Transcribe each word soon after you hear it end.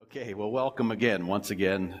Okay, well, welcome again, once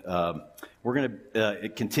again. We're going to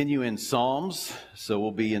continue in Psalms, so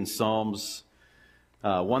we'll be in Psalms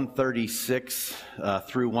 136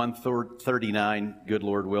 through 139, good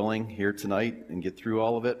Lord willing, here tonight, and get through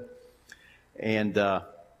all of it. And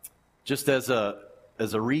just as a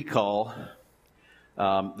recall,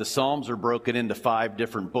 the Psalms are broken into 5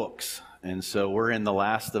 different books, and so we're in the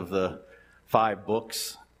last of the 5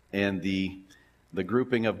 books, and the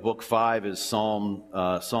grouping of Book 5 is Psalms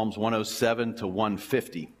 107 to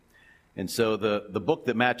 150. And so the book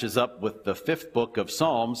that matches up with the 5th book of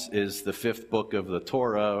Psalms is the 5th book of the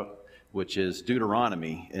Torah, which is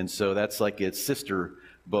Deuteronomy. And so that's like its sister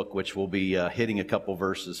book, which we'll be hitting a couple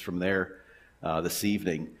verses from there this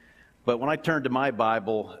evening. But when I turned to my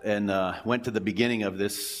Bible and went to the beginning of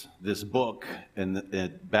this book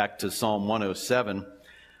and back to Psalm 107,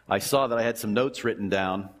 I saw that I had some notes written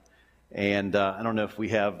down. And I don't know if we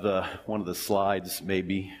have one of the slides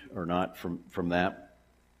maybe or not from that.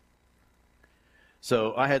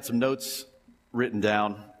 So I had some notes written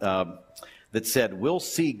down that said, we'll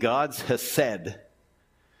see God's Hesed.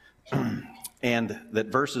 And that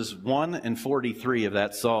verses 1 and 43 of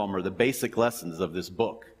that psalm are the basic lessons of this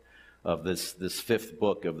book, of this 5th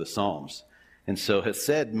book of the Psalms. And so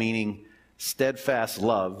Hesed meaning steadfast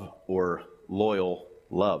love or loyal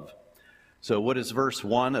love. So what is verse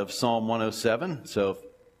 1 of Psalm 107? So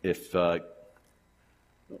if there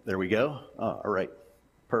we go. All right,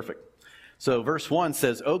 perfect. So verse 1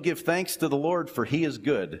 says, "Oh, give thanks to the Lord, for he is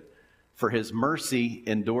good, for his mercy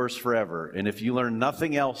endures forever." And if you learn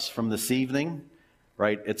nothing else from this evening,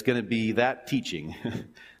 right, it's going to be that teaching,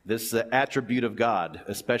 this attribute of God,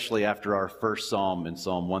 especially after our first psalm in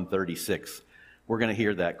Psalm 136. We're going to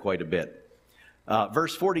hear that quite a bit.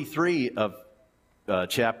 Verse 43 of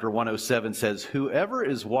chapter 107 says, "Whoever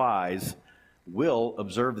is wise will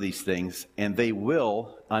observe these things, and they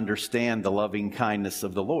will understand the loving kindness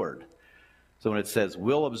of the Lord." So when it says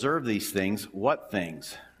will observe these things, what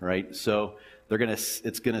things, right? So you're going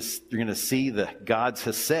to see the God's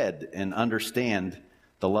Hesed and understand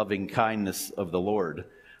the loving kindness of the Lord.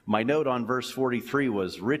 My note on verse 43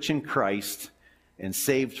 was rich in Christ and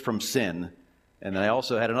saved from sin. And then I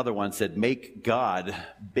also had another one that said, make God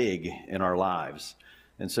big in our lives.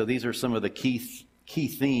 And so these are some of the key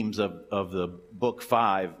themes of the book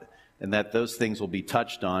 5, and that those things will be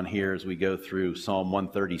touched on here as we go through Psalm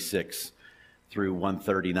 136 through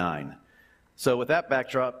 139. So with that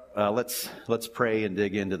backdrop, let's pray and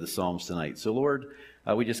dig into the Psalms tonight. So Lord,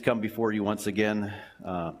 we just come before you once again,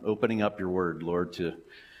 opening up your word, Lord,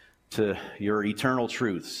 to your eternal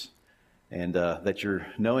truths. And that you're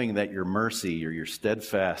knowing that your mercy or your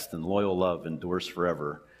steadfast and loyal love endures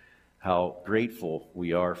forever. How grateful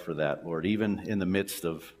we are for that, Lord, even in the midst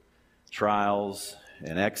of trials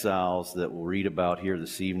and exiles that we'll read about here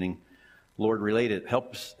this evening. Lord,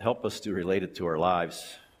 help us to relate it to our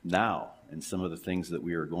lives now and some of the things that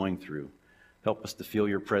we are going through. Help us to feel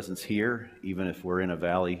your presence here, even if we're in a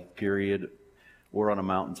valley period or on a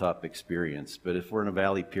mountaintop experience. But if we're in a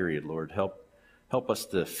valley period, Lord, help us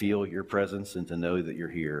to feel your presence and to know that you're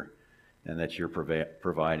here and that you're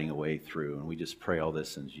providing a way through. And we just pray all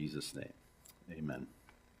this in Jesus' name. Amen.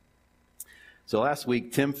 So last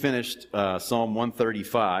week, Tim finished Psalm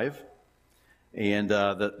 135. And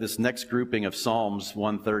this next grouping of Psalms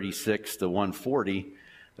 136 to 140,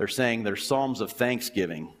 they're saying they're Psalms of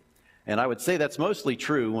thanksgiving. And I would say that's mostly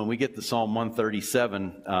true. When we get to Psalm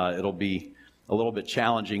 137, it'll be a little bit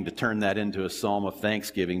challenging to turn that into a psalm of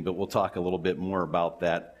thanksgiving, but we'll talk a little bit more about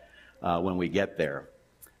that when we get there.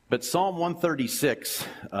 But Psalm 136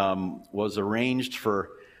 was arranged for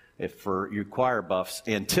you choir buffs,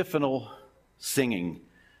 antiphonal singing.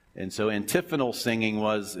 And so antiphonal singing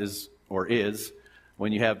is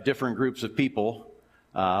when you have different groups of people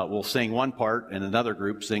will sing one part and another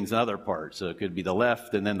group sings another part. So it could be the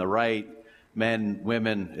left and then the right, men,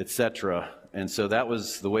 women, etc. And so that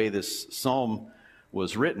was the way this psalm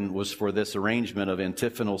was written, was for this arrangement of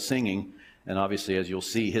antiphonal singing. And obviously, as you'll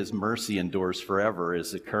see, his mercy endures forever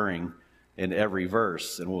is occurring in every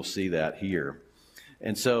verse, and we'll see that here.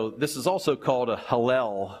 And so this is also called a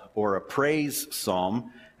Hallel, or a praise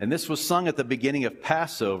psalm. And this was sung at the beginning of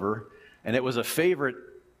Passover, and it was a favorite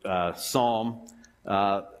psalm,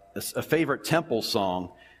 a favorite temple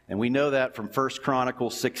song. And we know that from 1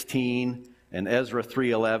 Chronicles 16 and Ezra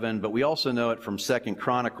 3:11, but we also know it from 2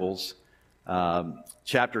 Chronicles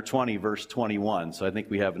chapter 20, verse 21. So I think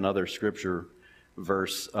we have another scripture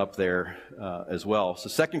verse up there as well. So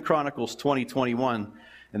 2 Chronicles 20:21,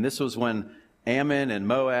 and this was when Ammon and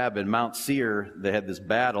Moab and Mount Seir, they had this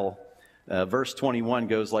battle. Verse 21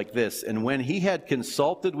 goes like this: "And when he had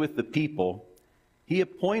consulted with the people, He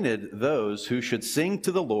appointed those who should sing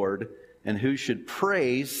to the Lord and who should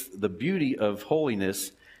praise the beauty of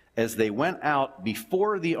holiness as they went out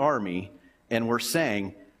before the army and were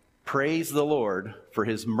saying, "Praise the Lord, for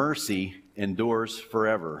his mercy endures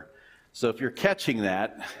forever." So if you're catching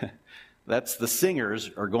that, that's the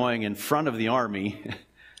singers are going in front of the army,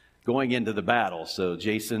 going into the battle. So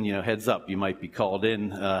Jason, heads up, you might be called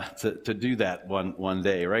in to do that one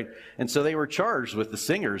day, right? And so they were charged with the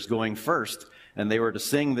singers going first, and they were to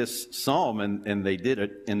sing this psalm, and they did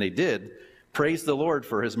it, and they did. Praise the Lord,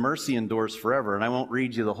 for his mercy endures forever. And I won't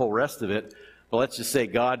read you the whole rest of it, but let's just say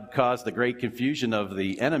God caused the great confusion of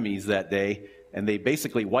the enemies that day, and they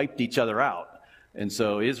basically wiped each other out. And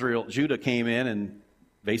so Judah came in, and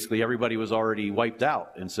basically everybody was already wiped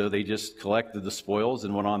out. And so they just collected the spoils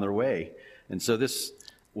and went on their way. And so this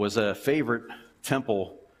was a favorite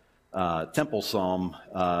temple psalm,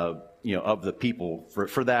 of the people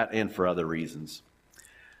for that and for other reasons.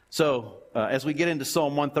 So as we get into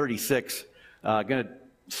Psalm 136, I'm going to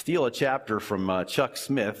steal a chapter from Chuck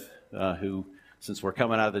Smith, who, since we're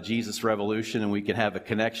coming out of the Jesus Revolution and we can have a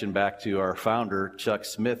connection back to our founder, Chuck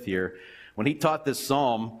Smith here, when he taught this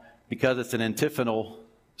psalm, because it's an antiphonal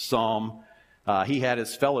psalm, he had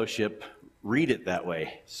his fellowship read it that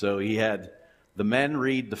way. So he had the men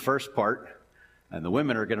read the first part, and the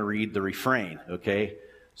women are going to read the refrain, okay?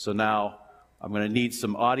 So now I'm going to need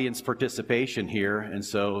some audience participation here. And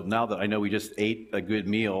so now that I know we just ate a good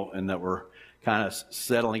meal and that we're kind of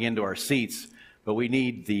settling into our seats, but we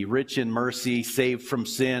need the rich in mercy, saved from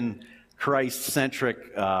sin,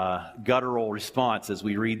 Christ-centric guttural response as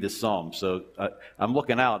we read this psalm. So I'm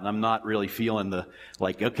looking out and I'm not really feeling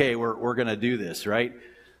okay, we're going to do this, right?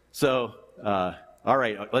 So, all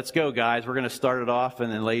right, let's go, guys. We're going to start it off,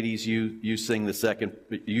 and then ladies, you sing the second,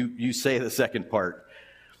 you say the second part,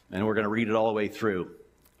 and we're going to read it all the way through.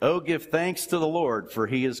 Oh, give thanks to the Lord, for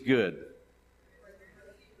he is good.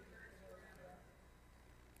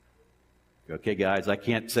 Okay, guys, I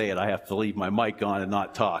can't say it. I have to leave my mic on and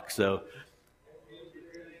not talk. So,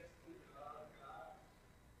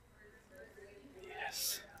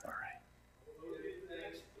 yes, all right.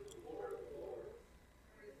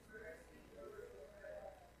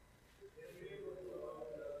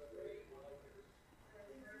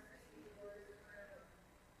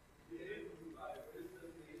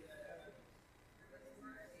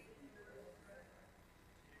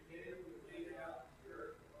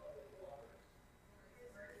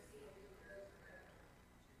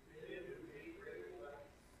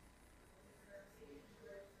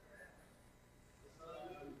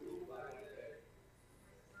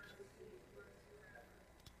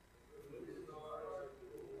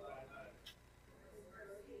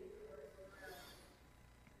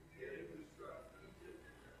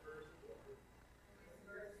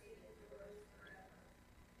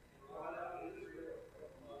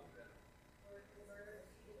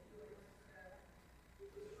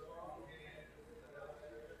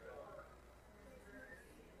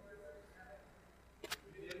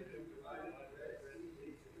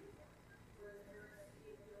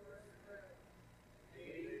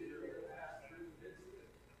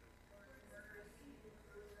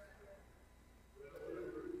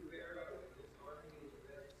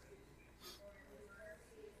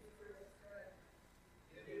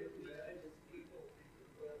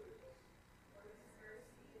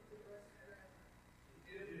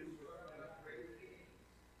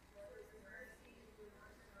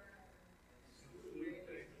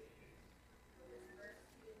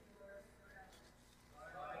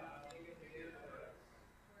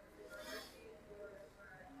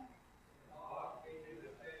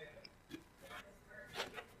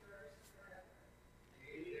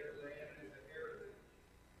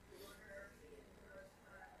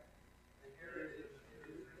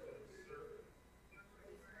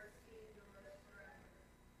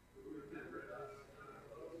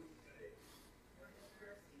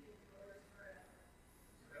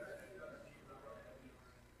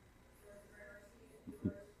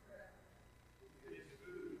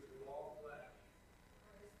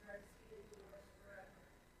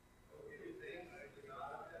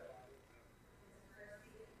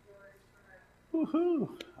 Woohoo!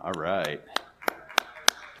 All right.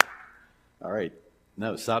 All right.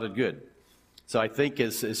 No, it sounded good. So I think,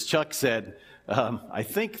 as Chuck said, I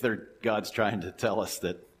think God's trying to tell us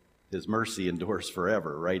that his mercy endures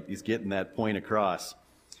forever, right? He's getting that point across.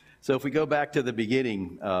 So if we go back to the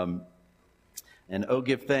beginning, and oh,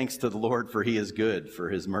 give thanks to the Lord, for he is good, for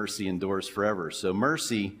his mercy endures forever. So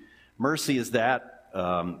mercy is that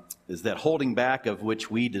holding back of which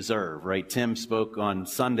we deserve, right? Tim spoke on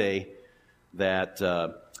Sunday that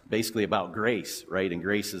basically about grace, right? And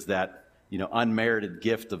grace is that, unmerited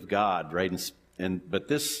gift of God, right? But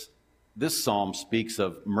this psalm speaks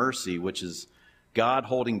of mercy, which is God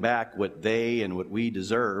holding back what they and what we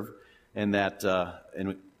deserve, and that,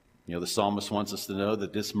 the psalmist wants us to know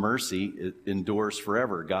that this mercy endures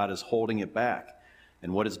forever. God is holding it back.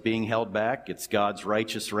 And what is being held back? It's God's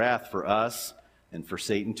righteous wrath for us and for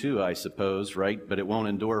Satan too, I suppose, right? But it won't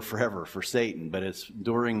endure forever for Satan, but it's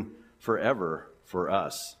enduring forever for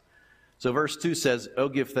us. So verse 2 says, "Oh,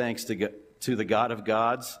 give thanks to the God of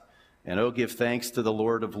gods, and oh, give thanks to the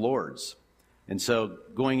Lord of lords." And so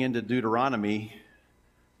going into Deuteronomy,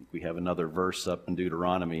 I think we have another verse up in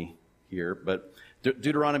Deuteronomy here, but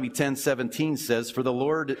Deuteronomy 10:17 says, "For the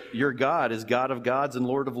Lord your God is God of gods and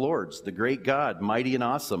Lord of lords, the great God, mighty and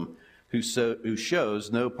awesome, who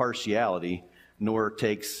shows no partiality nor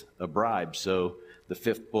takes a bribe." So the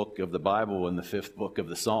fifth book of the Bible and the fifth book of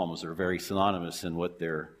the Psalms are very synonymous in what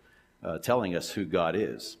they're telling us who God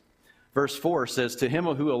is. Verse 4 says, "To him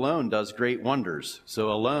who alone does great wonders."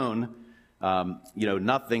 So alone,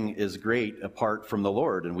 nothing is great apart from the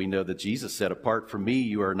Lord. And we know that Jesus said, "Apart from me,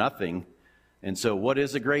 you are nothing." And so what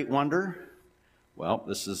is a great wonder? Well,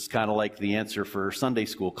 this is kind of like the answer for Sunday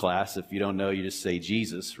school class. If you don't know, you just say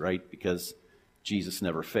Jesus, right? Because Jesus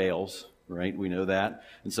never fails, right? We know that.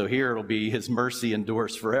 And so here it'll be his mercy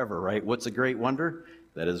endures forever, right? What's a great wonder?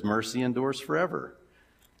 That his mercy endures forever.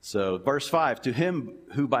 So verse 5, "To him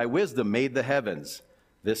who by wisdom made the heavens."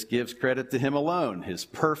 This gives credit to him alone, his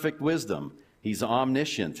perfect wisdom. He's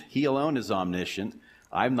omniscient. He alone is omniscient.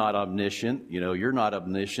 I'm not omniscient. You're not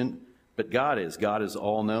omniscient. But God is. God is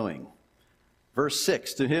all-knowing. Verse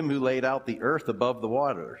 6, "To him who laid out the earth above the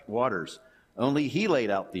waters." Only he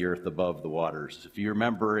laid out the earth above the waters. If you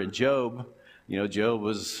remember in Job, Job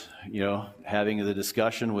was, having the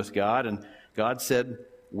discussion with God, and God said,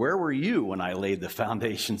 "Where were you when I laid the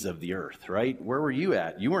foundations of the earth?" Right? Where were you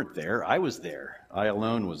at? You weren't there. I was there. I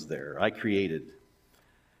alone was there. I created.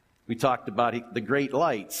 We talked about the great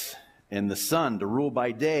lights and the sun to rule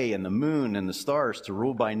by day and the moon and the stars to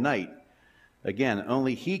rule by night. Again,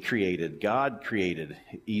 only he created. God created.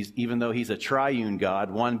 Even though he's a triune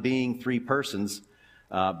God, one being, three persons,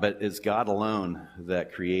 but it's God alone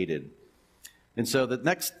that created. And so the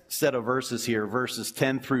next set of verses here, verses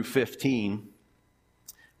 10 through 15,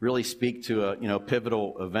 really speak to a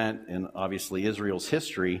pivotal event in obviously Israel's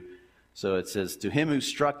history. So it says, "To him who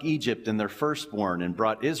struck Egypt in their firstborn and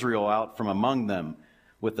brought Israel out from among them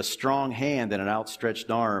with a strong hand and an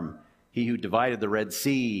outstretched arm, he who divided the Red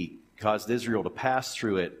Sea, caused Israel to pass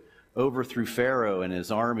through it, overthrew Pharaoh and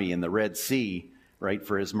his army in the Red Sea," right?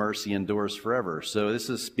 "For his mercy endures forever." So this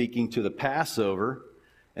is speaking to the Passover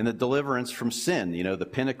and the deliverance from sin, the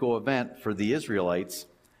pinnacle event for the Israelites.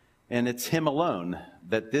 And it's him alone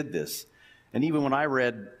that did this. And even when I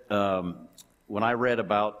read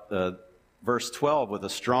about verse 12, "with a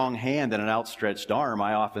strong hand and an outstretched arm,"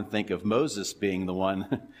 I often think of Moses being the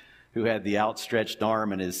one who had the outstretched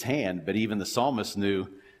arm in his hand. But even the psalmist knew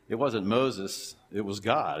it wasn't Moses, it was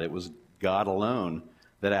God. It was God alone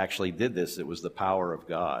that actually did this. It was the power of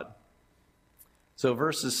God. So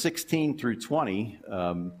verses 16 through 20,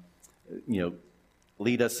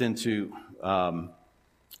 lead us into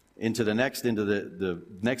the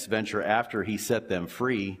next venture after he set them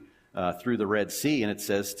free through the Red Sea. And it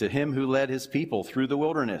says, "To him who led his people through the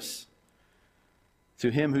wilderness,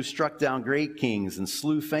 to him who struck down great kings and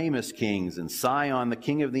slew famous kings, and Sihon, the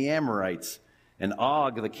king of the Amorites, and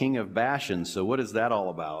Og, the king of Bashan." So what is that all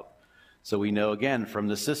about? So we know again from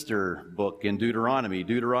the sister book in Deuteronomy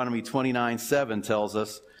 29:7 tells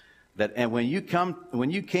us that, "And when you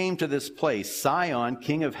came to this place, Sihon,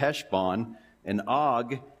 king of Heshbon, and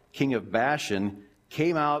Og, king of Bashan,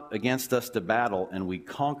 came out against us to battle, and we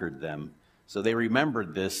conquered them." So they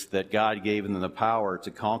remembered this, that God gave them the power to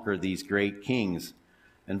conquer these great kings.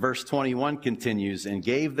 And verse 21 continues, "And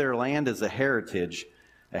gave their land as a heritage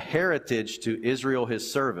to Israel his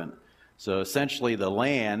servant." So essentially the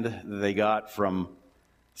land they got from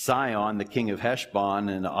Sihon, the king of Heshbon,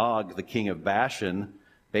 and Og, the king of Bashan,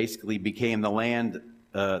 basically became the land,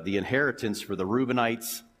 the inheritance for the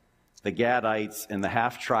Reubenites, the Gadites, and the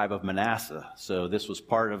half-tribe of Manasseh. So this was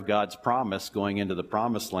part of God's promise going into the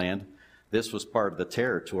promised land. This was part of the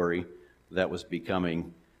territory that was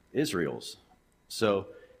becoming Israel's. So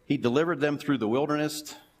he delivered them through the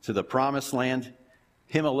wilderness to the promised land.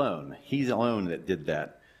 Him alone. He's alone that did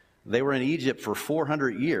that. They were in Egypt for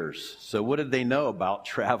 400 years. So what did they know about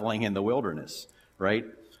traveling in the wilderness, right?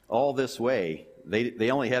 All this way.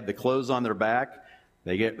 They only had the clothes on their back.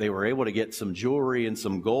 They were able to get some jewelry and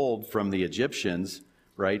some gold from the Egyptians,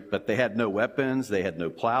 right? But they had no weapons. They had no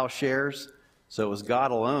plowshares. So it was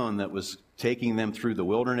God alone that was taking them through the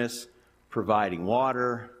wilderness, providing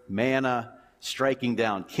water, manna, striking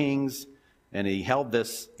down kings, and he held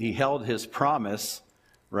his promise,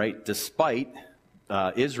 right, despite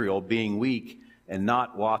Israel being weak and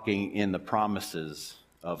not walking in the promises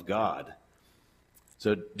of God.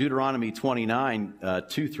 So Deuteronomy 29,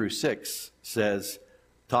 2 through 6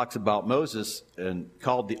 talks about Moses and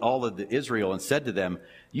called all of Israel and said to them,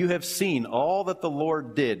 "You have seen all that the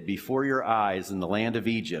Lord did before your eyes in the land of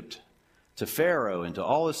Egypt, to Pharaoh and to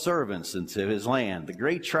all his servants and to his land, the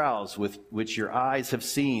great trials with which your eyes have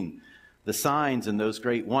seen, the signs and those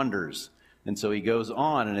great wonders." And so he goes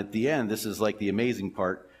on, and at the end, this is like the amazing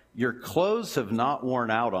part, "Your clothes have not worn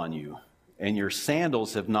out on you, and your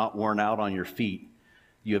sandals have not worn out on your feet.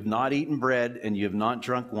 You have not eaten bread, and you have not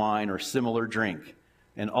drunk wine or similar drink."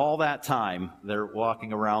 And all that time, they're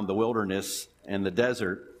walking around the wilderness and the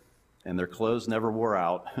desert, and their clothes never wore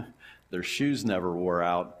out. Their shoes never wore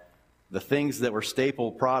out. The things that were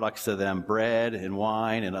staple products to them, bread and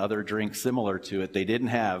wine and other drinks similar to it, they didn't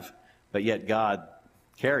have, but yet God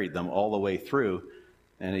carried them all the way through.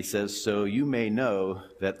 And he says, "So you may know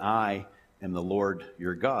that I am the Lord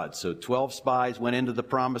your God." So 12 spies went into the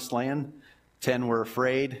promised land. 10 were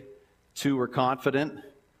afraid. 2 were confident.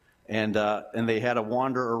 And they had to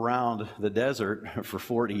wander around the desert for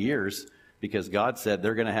 40 years because God said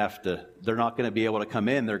they're not going to be able to come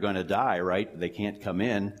in. They're going to die, right? They can't come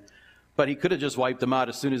in. But he could have just wiped them out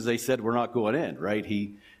as soon as they said, "We're not going in," right?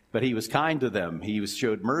 But he was kind to them. He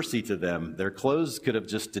showed mercy to them. Their clothes could have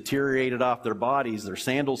just deteriorated off their bodies. Their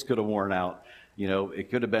sandals could have worn out. It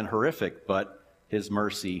could have been horrific, but his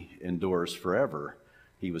mercy endures forever.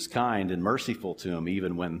 He was kind and merciful to them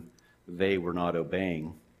even when they were not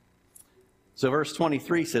obeying. So verse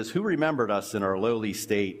 23 says, "Who remembered us in our lowly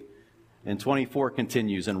state?" And 24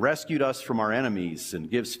 continues, "And rescued us from our enemies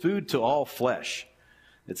and gives food to all flesh."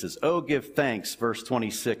 It says, "Oh, give thanks," verse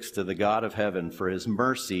 26, "to the God of heaven, for his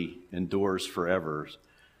mercy endures forever."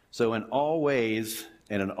 So in all ways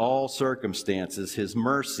and in all circumstances, his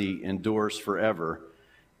mercy endures forever.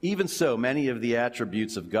 Even so, many of the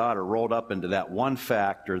attributes of God are rolled up into that one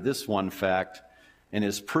fact or this one fact and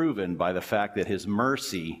is proven by the fact that his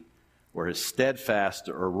mercy or his steadfast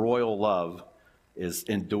or royal love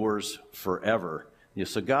endures forever.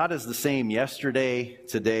 So God is the same yesterday,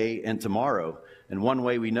 today, and tomorrow. And one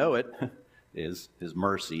way we know it is his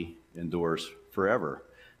mercy endures forever.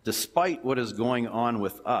 Despite what is going on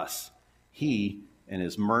with us, he and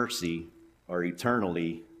his mercy are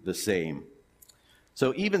eternally the same.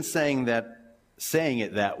 So even saying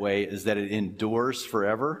it that way is that it endures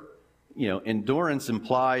forever. Endurance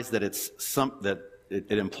implies that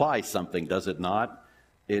it implies something, does it not?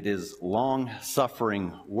 It is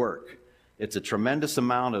long-suffering work. It's a tremendous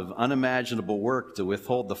amount of unimaginable work to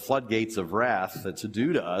withhold the floodgates of wrath that's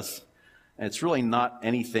due to us. And it's really not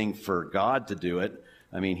anything for God to do it.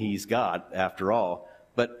 I mean, he's God after all.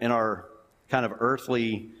 But in our kind of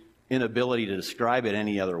earthly inability to describe it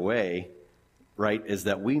any other way, right, is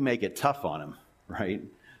that we make it tough on him, right?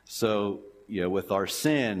 So, with our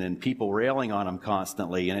sin and people railing on him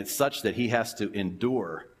constantly, and it's such that he has to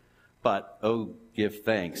endure. But, oh, give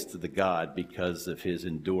thanks to the God because of his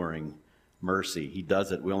enduring mercy. He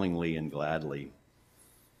does it willingly and gladly.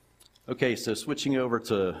 Okay, so switching over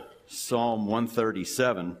to Psalm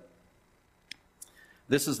 137.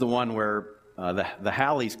 This is the one where the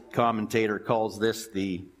Halley's commentator calls this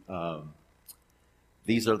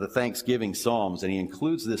these are the Thanksgiving Psalms, and he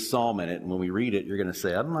includes this psalm in it. And when we read it, you're going to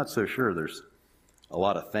say, "I'm not so sure there's a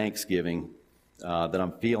lot of thanksgiving that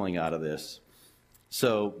I'm feeling out of this."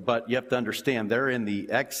 But you have to understand, they're in the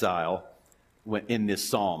exile in this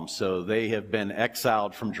psalm. So they have been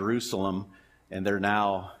exiled from Jerusalem, and they're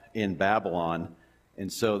now in Babylon.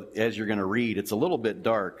 And so as you're going to read, it's a little bit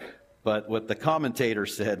dark. But what the commentator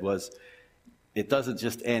said was, it doesn't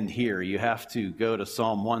just end here. You have to go to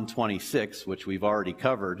Psalm 126, which we've already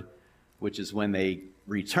covered, which is when they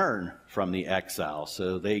return from the exile.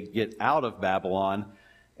 So they get out of Babylon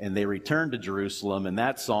and they return to Jerusalem, and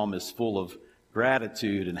that psalm is full of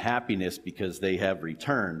gratitude and happiness because they have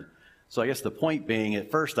returned. So I guess the point being, at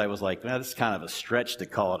first I was like, this is kind of a stretch to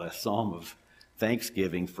call it a psalm of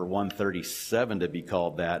thanksgiving for 137 to be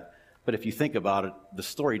called that. But if you think about it, the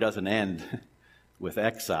story doesn't end with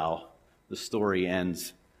exile. The story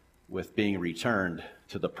ends with being returned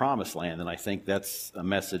to the promised land. And I think that's a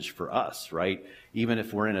message for us, right? Even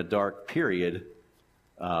if we're in a dark period,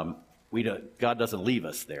 God doesn't leave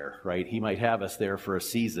us there, right? He might have us there for a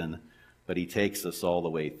season, but he takes us all the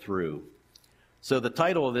way through. So the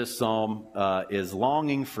title of this psalm is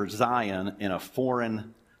Longing for Zion in a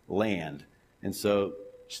Foreign Land. And so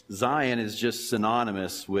Zion is just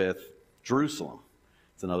synonymous with Jerusalem.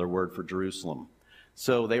 It's another word for Jerusalem.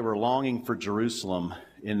 So they were longing for Jerusalem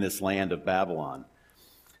in this land of Babylon.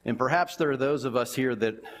 And perhaps there are those of us here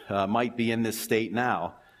that might be in this state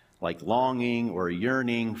now, like longing or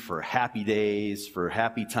yearning for happy days, for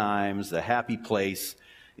happy times, a happy place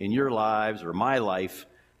in your lives or my life,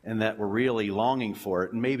 and that we're really longing for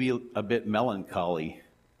it, and maybe a bit melancholy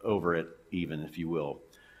over it even, if you will.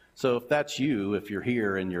 So if that's you, if you're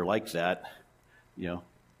here and you're like that,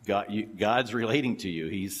 God's relating to you.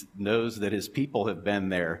 He knows that his people have been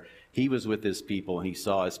there. He was with his people, and he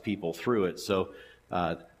saw his people through it. So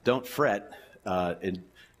don't fret, and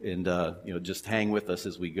just hang with us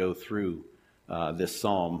as we go through this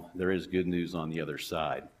psalm. There is good news on the other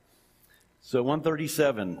side. So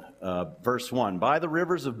 137, verse 1, by the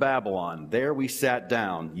rivers of Babylon, there we sat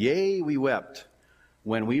down. Yea, we wept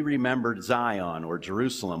when we remembered Zion or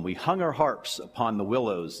Jerusalem. We hung our harps upon the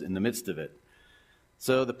willows in the midst of it.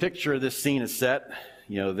 So the picture of this scene is set.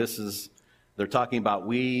 They're talking about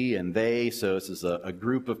we and they. So this is a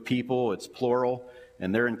group of people. It's plural.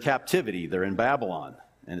 And they're in captivity. They're in Babylon.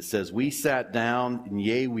 And it says, we sat down, and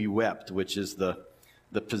yea, we wept, which is the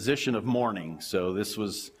position of mourning. So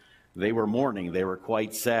they were mourning. They were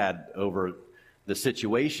quite sad over the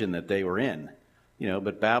situation that they were in.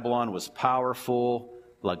 But Babylon was powerful,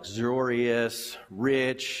 luxurious,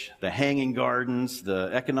 rich, the hanging gardens,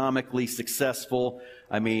 the economically successful,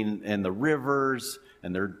 and the rivers,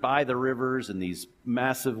 and they're by the rivers and these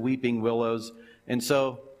massive weeping willows. And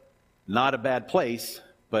so, not a bad place,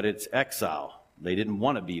 but it's exile. They didn't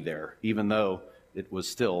want to be there, even though it was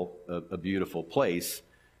still a beautiful place.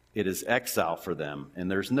 It is exile for them.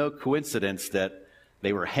 And there's no coincidence that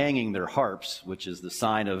they were hanging their harps, which is the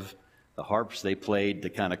sign of the harps they played to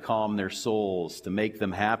kind of calm their souls, to make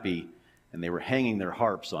them happy. And they were hanging their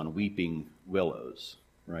harps on weeping willows,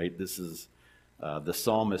 right? This is the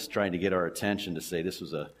psalmist trying to get our attention to say this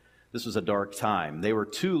was a dark time. They were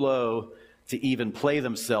too low to even play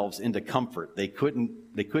themselves into comfort. They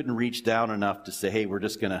couldn't reach down enough to say, hey, we're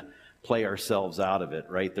just going to play ourselves out of it,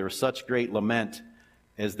 right? There was such great lament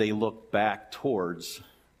as they looked back towards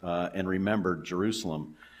and remembered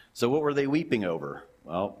Jerusalem. So what were they weeping over?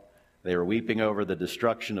 Well, they were weeping over the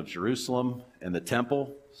destruction of Jerusalem and the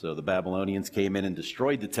temple. So the Babylonians came in and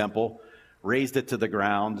destroyed the temple, razed it to the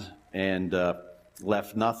ground, and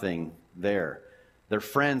left nothing there. Their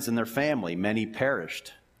friends and their family, many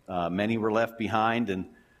perished. Many were left behind, and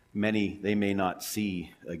many they may not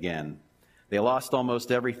see again. They lost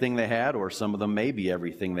almost everything they had, or some of them maybe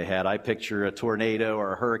everything they had. I picture a tornado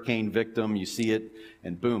or a hurricane victim. You see it,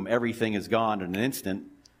 and boom, everything is gone in an instant.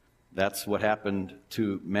 That's what happened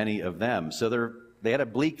to many of them. So they had a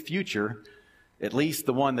bleak future, at least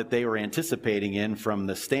the one that they were anticipating in from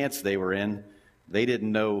the stance they were in. They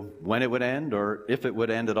didn't know when it would end or if it would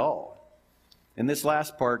end at all. And this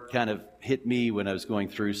last part kind of hit me when I was going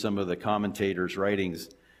through some of the commentators' writings.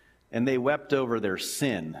 And they wept over their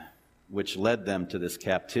sin, which led them to this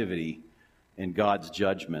captivity and God's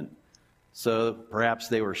judgment. So perhaps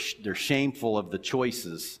they're shameful of the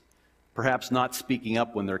choices, perhaps not speaking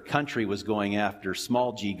up when their country was going after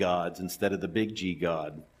small g gods instead of the big G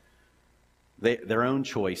God. Their own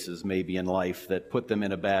choices maybe in life that put them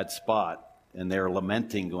in a bad spot, and they're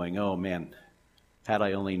lamenting, going, oh man, had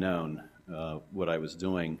I only known what I was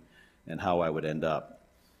doing and how I would end up.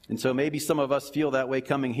 And so maybe some of us feel that way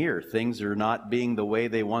coming here. Things are not being the way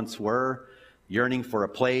they once were, yearning for a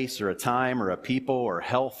place or a time or a people or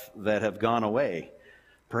health that have gone away.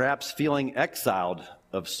 Perhaps feeling exiled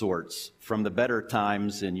of sorts from the better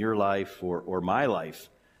times in your life or my life.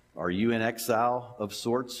 Are you in exile of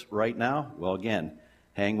sorts right now? Well, again,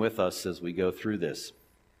 hang with us as we go through this.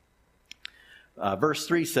 Verse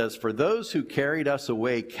 3 says, for those who carried us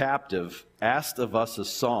away captive asked of us a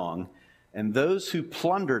song, and those who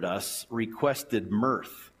plundered us requested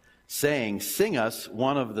mirth, saying, sing us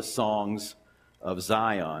one of the songs of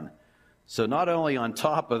Zion. So not only on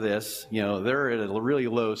top of this, they're at a really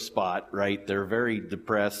low spot, right? They're very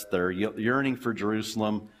depressed. They're yearning for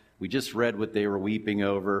Jerusalem. We just read what they were weeping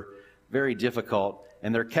over. Very difficult.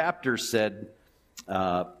 And their captors said,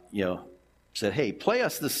 hey, play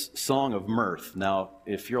us this song of mirth. Now,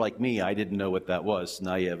 if you're like me, I didn't know what that was.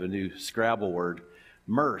 Now you have a new Scrabble word,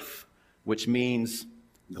 mirth, which means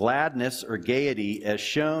gladness or gaiety as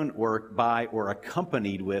shown or by or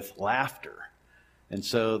accompanied with laughter. And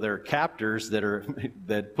so their captors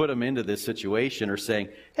that put them into this situation are saying,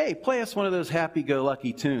 hey, play us one of those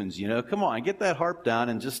happy-go-lucky tunes, come on, get that harp down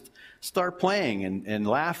and just start playing and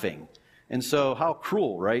laughing. And so how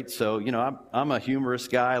cruel, right? So, I'm a humorous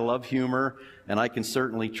guy, I love humor, and I can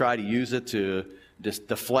certainly try to use it to just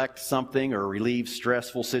deflect something or relieve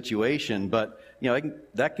stressful situation. But,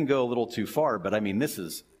 that can go a little too far. But, this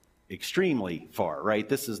is extremely far, right?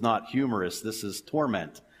 This is not humorous. This is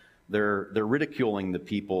torment. They're ridiculing the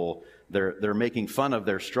people. They're making fun of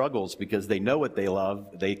their struggles because they know what they love.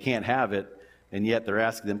 They can't have it. And yet they're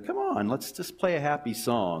asking them, come on, let's just play a happy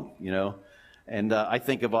song, And I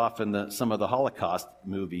think of often some of the Holocaust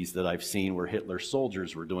movies that I've seen where Hitler's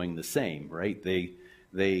soldiers were doing the same, right? It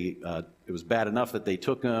was bad enough that they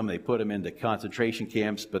took them, they put them into concentration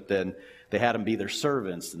camps, but then they had them be their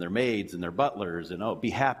servants and their maids and their butlers and,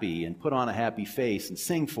 be happy and put on a happy face and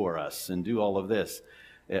sing for us and do all of this.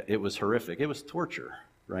 It was horrific. It was torture,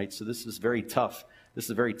 right? So this is very tough. This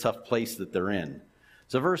is a very tough place that they're in.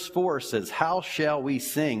 So verse 4 says, how shall we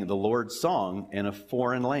sing the Lord's song in a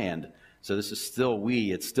foreign land? So this is still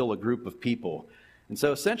we. It's still a group of people. And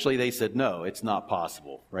so essentially they said, no, it's not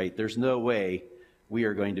possible, right? There's no way we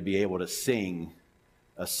are going to be able to sing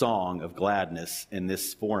a song of gladness in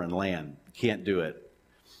this foreign land. Can't do it.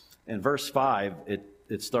 In verse 5,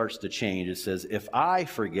 it starts to change. It says, if I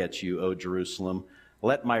forget you, O Jerusalem,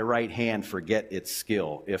 let my right hand forget its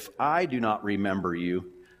skill. If I do not remember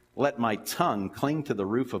you, let my tongue cling to the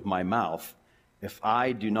roof of my mouth. If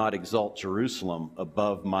I do not exalt Jerusalem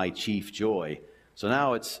above my chief joy. So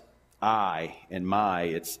now it's I and my.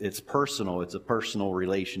 It's personal. It's a personal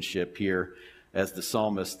relationship here as the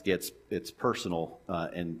psalmist it's personal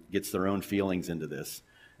and gets their own feelings into this.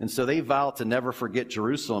 And so they vow to never forget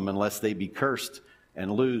Jerusalem unless they be cursed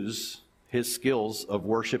and lose his skills of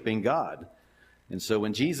worshiping God. And so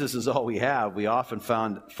when Jesus is all we have, we often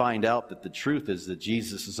find out that the truth is that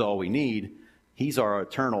Jesus is all we need. He's our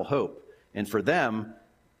eternal hope. And for them,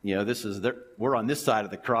 we're on this side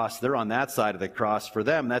of the cross, they're on that side of the cross. For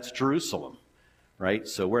them, that's Jerusalem, right?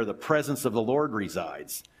 So where the presence of the Lord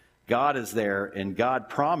resides. God is there, and God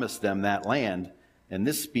promised them that land, and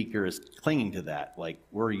this speaker is clinging to that. Like,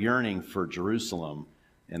 we're yearning for Jerusalem,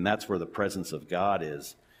 and that's where the presence of God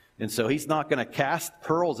is. And so he's not going to cast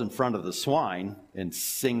pearls in front of the swine and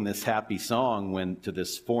sing this happy song to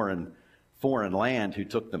this foreign land who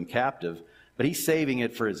took them captive, but he's saving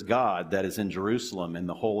it for his God that is in Jerusalem in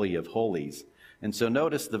the Holy of Holies. And so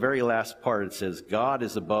notice the very last part, it says, God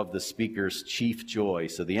is above the speaker's chief joy.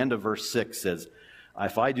 So the end of verse 6 says,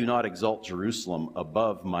 if I do not exalt Jerusalem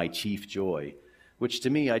above my chief joy, which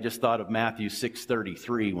to me, I just thought of Matthew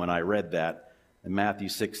 6:33 when I read that. And Matthew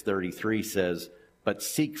 6:33 says, but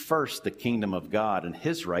seek first the kingdom of God and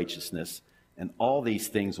his righteousness, and all these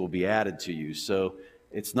things will be added to you. So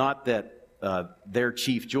it's not that their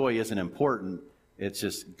chief joy isn't important. It's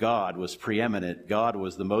just God was preeminent. God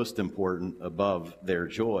was the most important above their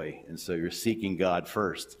joy. And so you're seeking God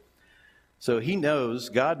first. So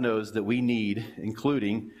God knows that we need,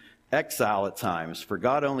 including exile at times, for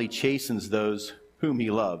God only chastens those whom he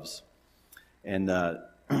loves. And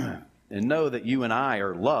know that you and I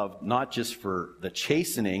are loved not just for the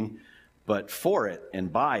chastening, but for it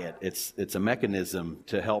and by it. It's a mechanism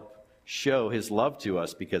to help show his love to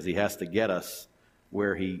us because he has to get us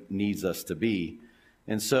where he needs us to be.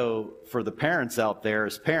 And so for the parents out there,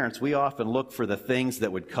 as parents, we often look for the things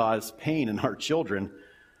that would cause pain in our children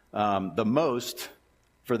the most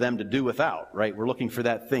for them to do without, right? We're looking for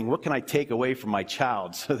that thing. What can I take away from my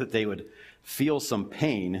child so that they would feel some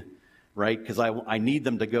pain, right? Because I need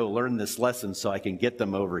them to go learn this lesson so I can get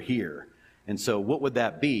them over here. And so what would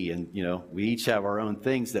that be? And, we each have our own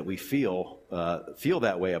things that we feel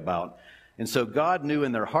that way about. And so God knew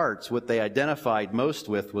in their hearts what they identified most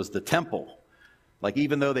with was the temple. Like,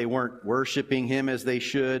 even though they weren't worshiping him as they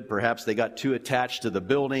should, perhaps they got too attached to the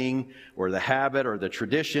building or the habit or the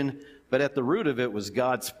tradition, but at the root of it was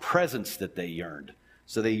God's presence that they yearned.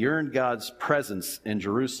 So they yearned God's presence in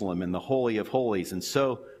Jerusalem, in the Holy of Holies. And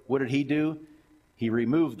so what did he do? He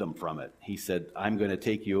removed them from it. He said, I'm going to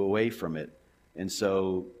take you away from it. And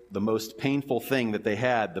so the most painful thing that they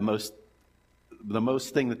had, the most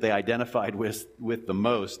thing that they identified with the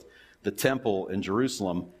most, the temple in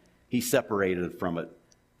Jerusalem, he separated from it.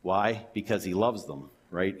 Why? Because he loves them,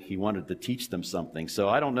 right? He wanted to teach them something. So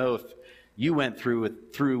I don't know if you went through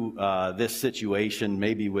this situation,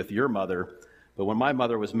 maybe with your mother, but when my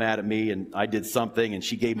mother was mad at me and I did something and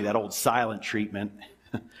she gave me that old silent treatment,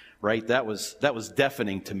 right? That was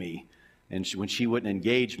deafening to me. And when she wouldn't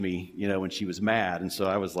engage me, when she was mad. And so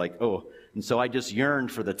I was like, oh. And so I just yearned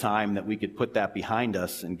for the time that we could put that behind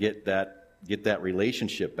us and get that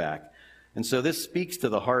relationship back. And so this speaks to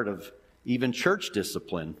the heart of even church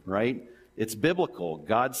discipline, right? It's biblical.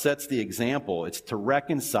 God sets the example. It's to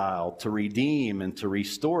reconcile, to redeem, and to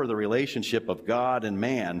restore the relationship of God and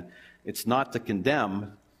man. It's not to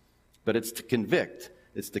condemn, but it's to convict.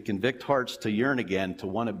 It's to convict hearts to yearn again, to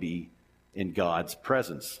want to be in God's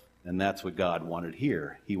presence. And that's what God wanted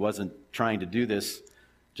here. He wasn't trying to do this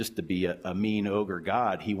just to be a mean ogre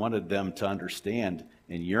God. He wanted them to understand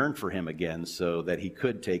and yearn for him again so that he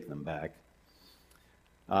could take them back.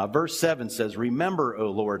 Verse 7 says, "Remember, O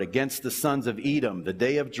Lord, against the sons of Edom, the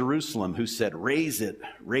day of Jerusalem, who said, raise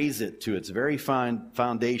it to its very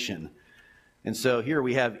foundation." And so here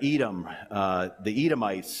we have Edom, the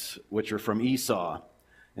Edomites, which are from Esau.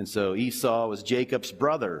 And so Esau was Jacob's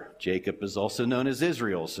brother. Jacob is also known as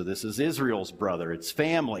Israel. So this is Israel's brother. It's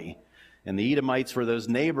family. And the Edomites were those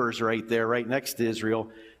neighbors right there, right next to Israel.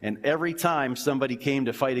 And every time somebody came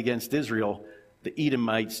to fight against Israel, the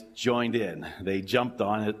Edomites joined in. They jumped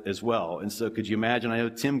on it as well. And so could you imagine? I know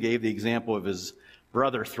Tim gave the example of his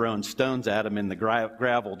brother throwing stones at him in the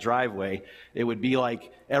gravel driveway. It would be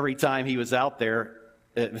like every time he was out there,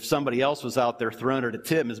 if somebody else was out there throwing it at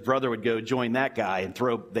Tim, his brother would go join that guy and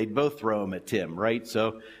they'd both throw him at Tim, right?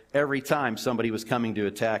 So every time somebody was coming to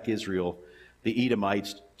attack Israel, the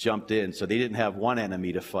Edomites jumped in. So they didn't have one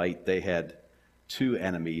enemy to fight. They had two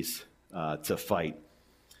enemies to fight.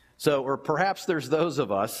 So, or perhaps there's those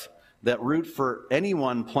of us that root for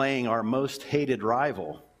anyone playing our most hated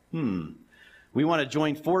rival. We want to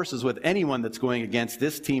join forces with anyone that's going against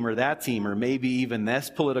this team or that team, or maybe even this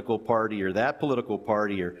political party or that political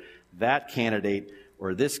party or that candidate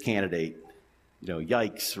or this candidate. You know,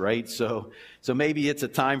 yikes, right? So maybe it's a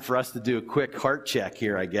time for us to do a quick heart check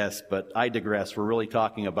here, I guess, but I digress. We're really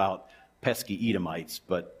talking about pesky Edomites,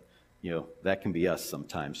 but, you know, that can be us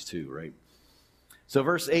sometimes too, right? So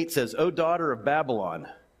verse 8 says, "O daughter of Babylon,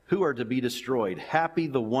 who are to be destroyed, happy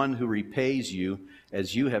the one who repays you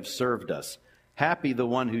as you have served us. Happy the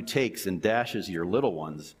one who takes and dashes your little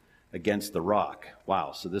ones against the rock."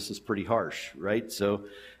 Wow, so this is pretty harsh, right? So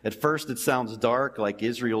at first it sounds dark, like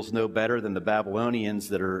Israel's no better than the Babylonians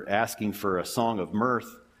that are asking for a song of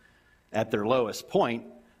mirth at their lowest point,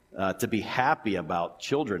 to be happy about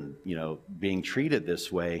children, you know, being treated this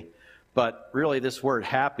way. But really this word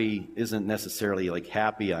happy isn't necessarily like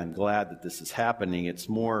happy, I'm glad that this is happening. It's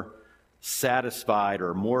more satisfied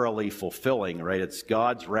or morally fulfilling, right? It's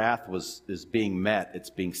God's wrath is being met. It's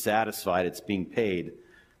being satisfied. It's being paid.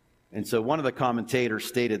 And so one of the commentators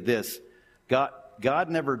stated this: God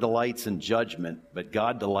never delights in judgment, but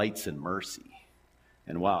God delights in mercy.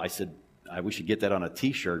 And wow, I said, we should get that on a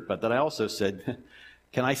t-shirt. But then I also said,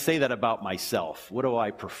 can I say that about myself? What do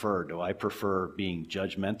I prefer? Do I prefer being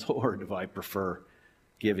judgmental, or do I prefer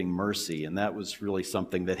giving mercy? And that was really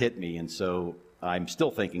something that hit me. And so I'm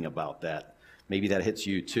still thinking about that. Maybe that hits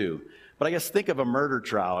you too. But I guess think of a murder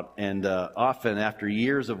trial, and often after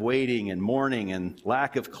years of waiting and mourning and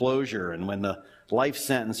lack of closure, and when the life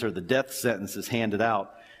sentence or the death sentence is handed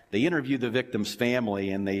out, they interview the victim's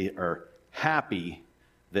family, and they are happy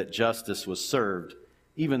that justice was served,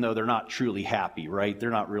 even though they're not truly happy, right?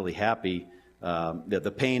 They're not really happy. That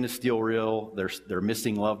the pain is still real. Their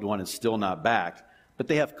missing loved one is still not back. But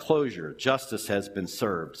they have closure. Justice has been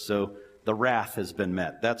served. So the wrath has been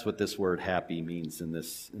met. That's what this word happy means in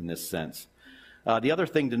this sense. The other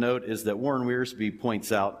thing to note is that Warren Wiersbe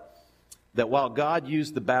points out that while God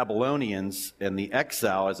used the Babylonians and the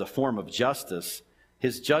exile as a form of justice,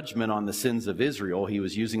 his judgment on the sins of Israel, he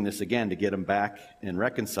was using this again to get them back and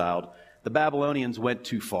reconciled, the Babylonians went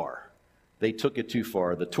too far. They took it too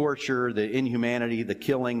far. The torture, the inhumanity, the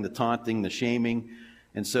killing, the taunting, the shaming.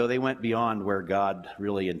 And so they went beyond where God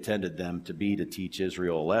really intended them to be, to teach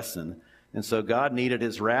Israel a lesson. And so God needed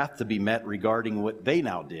his wrath to be met regarding what they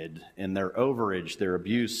now did in their overage, their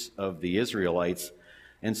abuse of the Israelites.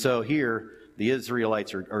 And so here, the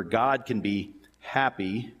Israelites, or God can be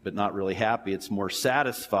happy, but not really happy. It's more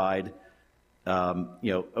satisfied,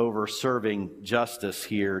 over serving justice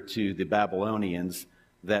here to the Babylonians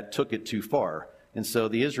that took it too far. And so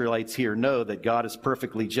the Israelites here know that God is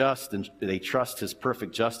perfectly just, and they trust his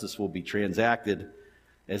perfect justice will be transacted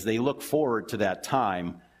as they look forward to that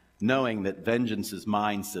time, knowing that vengeance is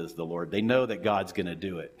mine, says the Lord. They know that God's going to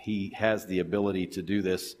do it. He has the ability to do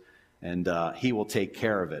this, and he will take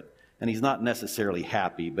care of it. And he's not necessarily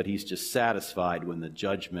happy, but he's just satisfied when the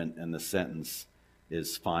judgment and the sentence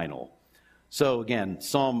is final. So again,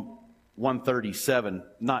 Psalm 137,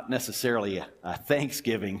 not necessarily a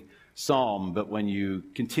thanksgiving psalm, but when you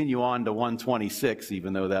continue on to 126,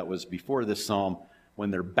 even though that was before this psalm,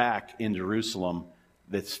 when they're back in Jerusalem,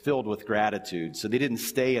 that's filled with gratitude. So they didn't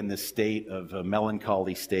stay in this state of a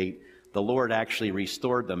melancholy state. The Lord actually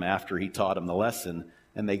restored them after he taught them the lesson,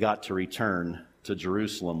 and they got to return to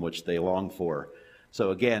Jerusalem, which they longed for.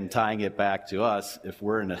 So again, tying it back to us, if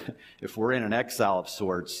we're in an exile of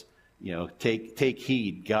sorts, take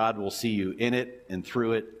heed. God will see you in it and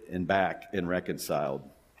through it and back and reconciled,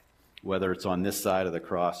 whether it's on this side of the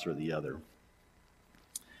cross or the other.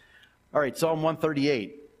 All right, Psalm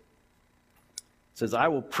 138 says, I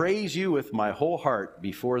will praise you with my whole heart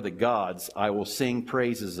before the gods. I will sing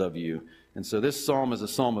praises of you. And so this psalm is a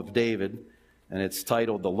psalm of David, and it's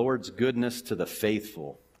titled, The Lord's Goodness to the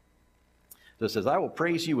Faithful. So it says, I will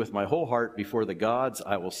praise you with my whole heart before the gods.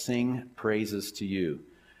 I will sing praises to you.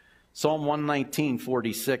 Psalm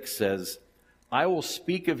 119:46 says, I will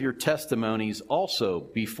speak of your testimonies also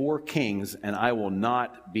before kings, and I will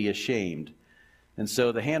not be ashamed. And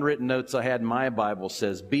so the handwritten notes I had in my Bible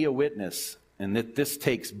says, be a witness, and that this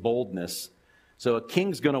takes boldness. So a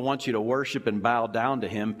king's going to want you to worship and bow down to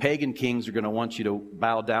him. Pagan kings are going to want you to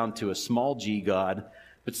bow down to a small g god.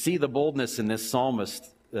 But see the boldness in this psalmist,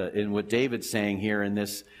 in what David's saying here in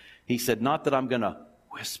this. He said, not that I'm going to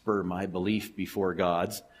whisper my belief before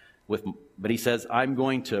gods, but he says, I'm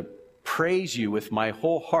going to praise you with my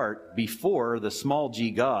whole heart before the small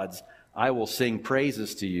g gods. I will sing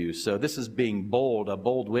praises to you. So this is being bold, a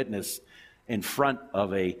bold witness in front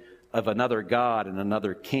of another god and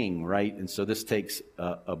another king, right? And so this takes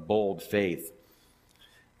a bold faith.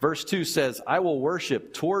 Verse 2 says, I will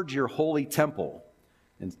worship towards your holy temple.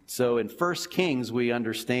 And so in 1 Kings, we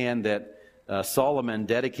understand that Solomon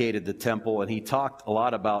dedicated the temple, and he talked a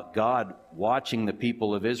lot about God watching the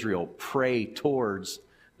people of Israel pray towards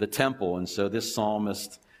the temple. And so this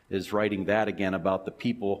psalmist is writing that again about the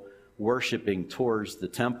people worshiping towards the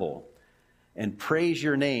temple. And praise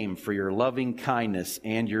your name for your loving kindness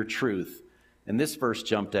and your truth. And this verse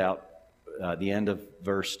jumped out, the end of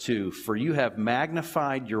verse 2. For you have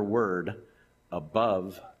magnified your word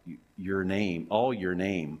above your name, all your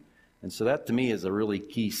name. And so that to me is a really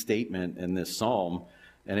key statement in this psalm.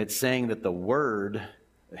 And it's saying that the word,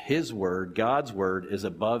 his word, God's word, is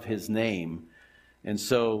above his name. And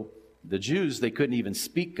so the Jews, they couldn't even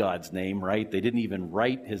speak God's name, right? They didn't even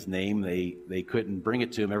write his name. They couldn't bring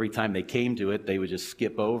it to him. Every time they came to it, they would just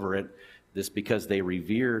skip over it, just because they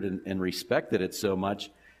revered and respected it so much.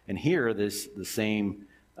 And here, the same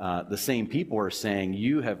people are saying,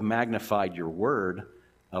 you have magnified your word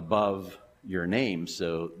above your name.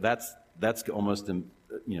 So that's almost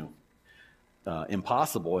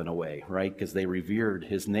impossible in a way, right? Because they revered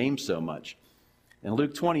his name so much. And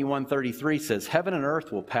Luke 21:33 says, heaven and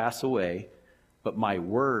earth will pass away, but my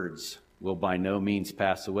words will by no means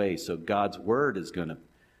pass away. So God's word is going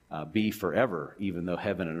to be forever, even though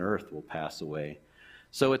heaven and earth will pass away.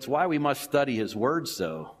 So it's why we must study his word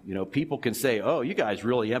so. People can say, oh, you guys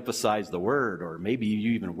really emphasize the word, or maybe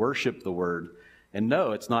you even worship the word. And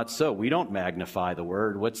no, it's not so. We don't magnify the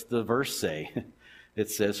word. What's the verse say?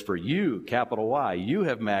 It says, for you, capital Y, you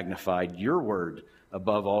have magnified your word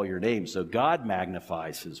above all your names. So God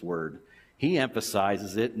magnifies his word. He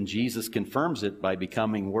emphasizes it, and Jesus confirms it by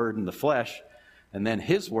becoming word in the flesh. And then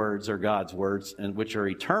his words are God's words, and which are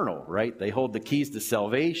eternal, right? They hold the keys to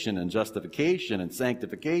salvation and justification and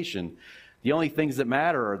sanctification. The only things that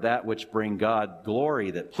matter are that which bring God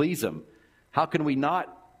glory, that please him. How can we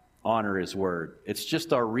not honor his word? It's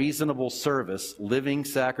just our reasonable service, living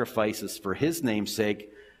sacrifices for his name's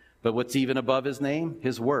sake. But what's even above his name?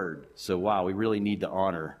 His word. So wow, we really need to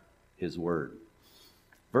honor his word.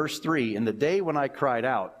 Verse 3, in the day when I cried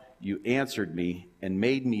out, you answered me and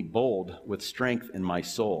made me bold with strength in my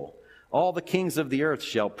soul. All the kings of the earth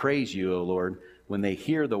shall praise you, O Lord, when they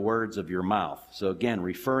hear the words of your mouth. So again,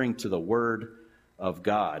 referring to the word of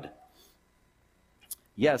God.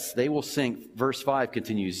 Yes, they will sing. Verse 5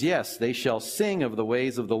 continues, yes, they shall sing of the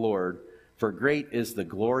ways of the Lord, for great is the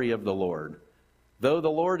glory of the Lord. Though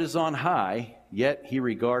the Lord is on high, yet he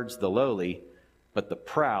regards the lowly, but the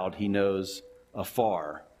proud he knows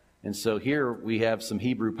afar. And so here we have some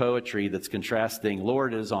Hebrew poetry that's contrasting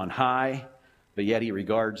Lord is on high, but yet he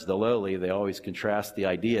regards the lowly. They always contrast the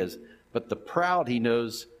ideas. But the proud he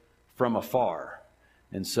knows from afar.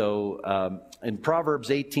 And so in Proverbs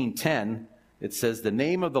 18:10, it says, the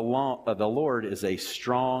name of the Lord is a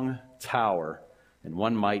strong tower. And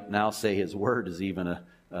one might now say his word is even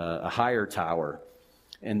a higher tower.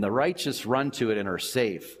 And the righteous run to it and are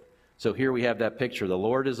safe. So here we have that picture. The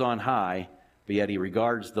Lord is on high, but yet he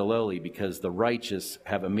regards the lowly, because the righteous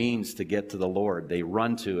have a means to get to the Lord. They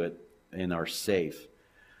run to it and are safe.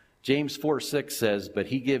 James 4:6 says, but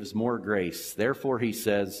he gives more grace. Therefore he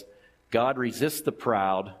says, God resists the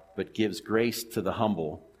proud, but gives grace to the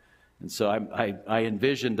humble. And so I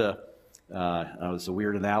envisioned it was a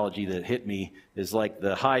weird analogy that hit me, is like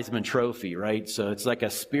the Heisman Trophy, right? So it's like a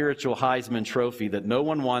spiritual Heisman Trophy that no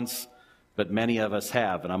one wants, but many of us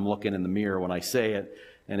have. And I'm looking in the mirror when I say it.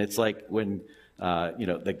 And it's like when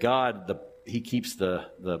that God, he keeps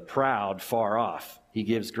the proud far off. He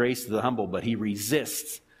gives grace to the humble, but he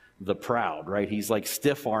resists the proud, right? He's like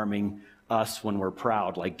stiff-arming us when we're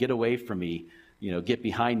proud, like, get away from me, get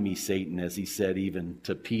behind me, Satan, as he said even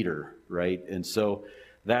to Peter, right? And so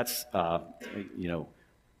that's,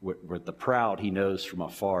 with the proud, he knows from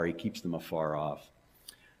afar, he keeps them afar off.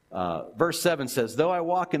 Verse 7 says, though I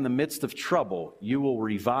walk in the midst of trouble, you will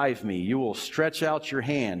revive me. You will stretch out your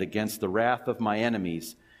hand against the wrath of my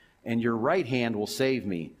enemies, and your right hand will save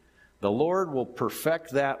me. The Lord will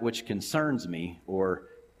perfect that which concerns me, or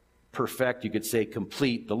perfect, you could say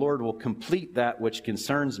complete. The Lord will complete that which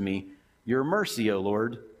concerns me. Your mercy, O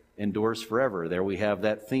Lord, endures forever. There we have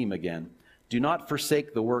that theme again. Do not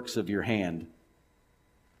forsake the works of your hand.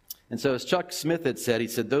 And so as Chuck Smith had said, he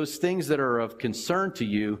said, those things that are of concern to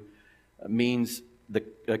you means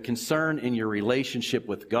a concern in your relationship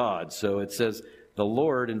with God. So it says, the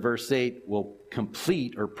Lord, in verse 8, will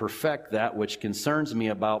complete or perfect that which concerns me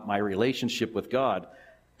about my relationship with God,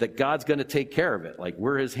 that God's going to take care of it. Like,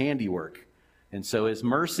 we're his handiwork. And so his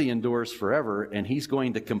mercy endures forever, and he's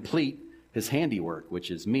going to complete his handiwork, which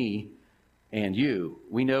is me and you.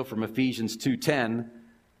 We know from Ephesians 2:10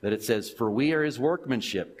 that it says, for we are his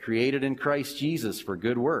workmanship, created in Christ Jesus for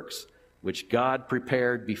good works, which God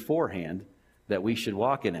prepared beforehand that we should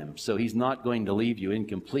walk in him. So he's not going to leave you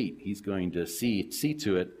incomplete. He's going to see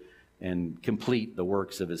to it and complete the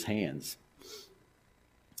works of his hands.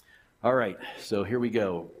 All right, so here we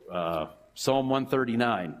go. Psalm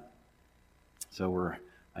 139. So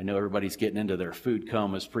I know everybody's getting into their food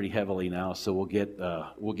comas pretty heavily now, so we'll get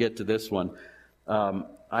to this one.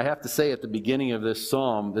 I have to say at the beginning of this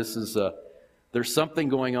psalm, there's something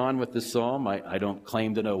going on with this psalm. I don't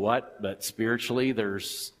claim to know what, but spiritually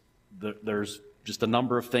there's just a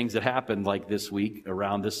number of things that happened like this week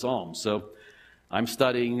around this psalm. So I'm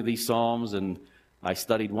studying these psalms, and I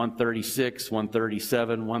studied 136,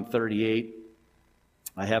 137, 138.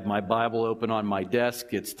 I have my Bible open on my desk.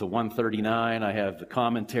 It's to 139. I have the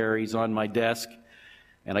commentaries on my desk,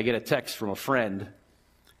 and I get a text from a friend,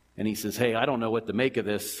 and he says, hey, I don't know what to make of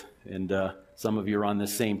this. And some of you are on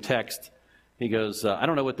this same text. He goes, I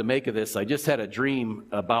don't know what to make of this. I just had a dream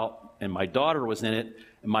about, and my daughter was in it,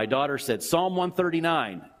 and my daughter said, Psalm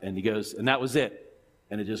 139. And he goes, and that was it.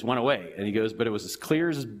 And it just went away. And he goes, but it was as clear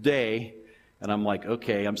as day. And I'm like,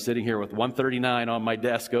 okay, I'm sitting here with 139 on my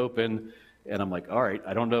desk open. And I'm like, all right,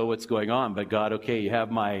 I don't know what's going on, but God, okay, you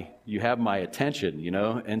have my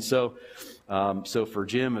attention, And so for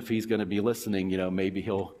Jim, if he's going to be listening, maybe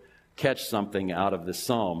he'll catch something out of this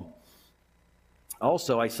psalm.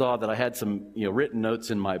 Also, I saw that I had some, written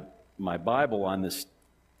notes in my Bible on this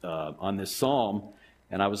psalm,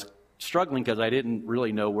 and I was struggling because I didn't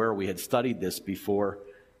really know where we had studied this before.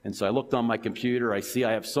 And so I looked on my computer. I see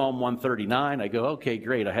I have Psalm 139. I go, okay,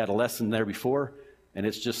 great. I had a lesson there before, and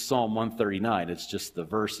it's just Psalm 139. It's just the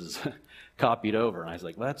verses copied over. And I was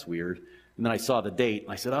like, well, that's weird. And then I saw the date,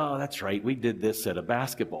 and I said, oh, that's right. We did this at a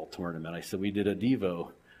basketball tournament. I said, we did a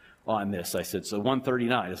Devo on this. I said, so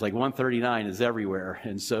 139. It's like 139 is everywhere.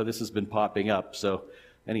 And so this has been popping up. So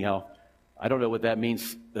anyhow, I don't know what that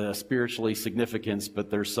means spiritually significance, but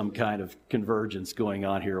there's some kind of convergence going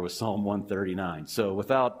on here with Psalm 139. So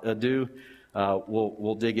without ado,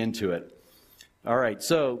 we'll dig into it. All right,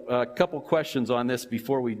 so a couple questions on this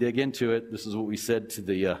before we dig into it. This is what we said to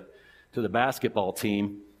the basketball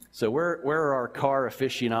team. So where are our car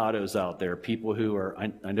aficionados out there? People who are,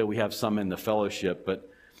 I know we have some in the fellowship, but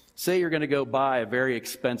say you're going to go buy a very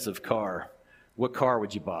expensive car. What car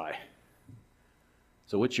would you buy?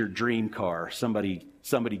 So what's your dream car? Somebody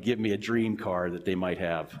give me a dream car that they might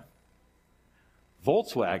have.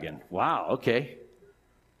 Volkswagen. Wow, okay.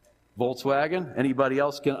 Volkswagen. Anybody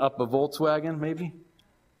else can up a Volkswagen maybe?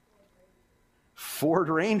 Ford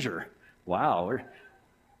Ranger. Wow,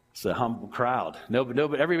 it's a humble crowd. No,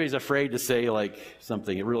 but everybody's afraid to say like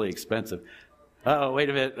something really expensive. Oh, wait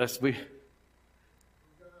a minute.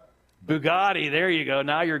 Bugatti. There you go.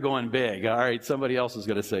 Now you're going big. All right, somebody else is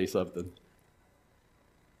going to say something.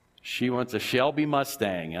 She wants a Shelby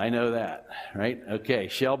Mustang. I know that, right? Okay,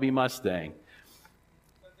 Shelby Mustang.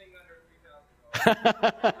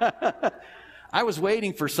 I was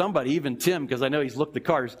waiting for somebody, even Tim, because I know he's looked at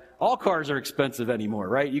cars. All cars are expensive anymore,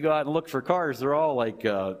 right? You go out and look for cars. They're all like,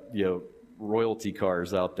 royalty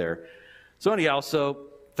cars out there. So anyhow,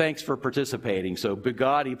 thanks for participating. So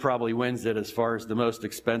Bugatti probably wins it as far as the most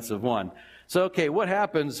expensive one. So, okay, what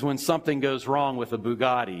happens when something goes wrong with a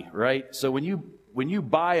Bugatti, right? So when you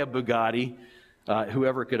buy a Bugatti,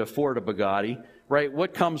 whoever could afford a Bugatti, right,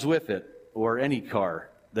 what comes with it, or any car?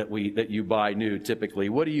 that you buy new typically.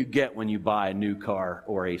 What do you get when you buy a new car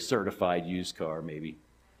or a certified used car maybe?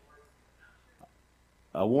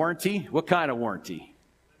 A warranty? What kind of warranty?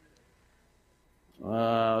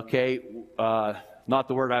 Okay, not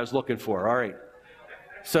the word I was looking for. All right.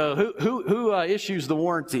 So who issues the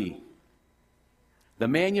warranty? The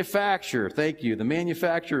manufacturer. Thank you. The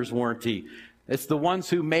manufacturer's warranty. It's the ones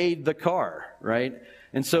who made the car, right?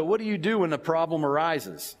 And so what do you do when a problem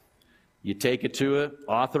arises? You take it to an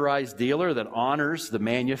authorized dealer that honors the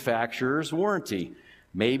manufacturer's warranty.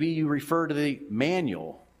 Maybe you refer to the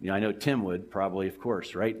manual. You know, I know Tim would probably, of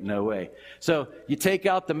course, right? No way. So you take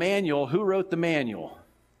out the manual. Who wrote the manual?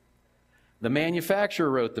 The manufacturer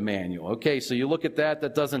wrote the manual. Okay, so you look at that.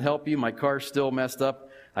 That doesn't help you. My car's still messed up.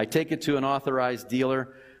 I take it to an authorized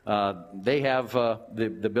dealer. They have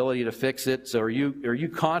the ability to fix it. So are you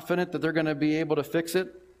confident that they're going to be able to fix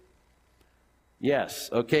it? Yes.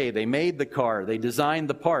 Okay, they made the car. They designed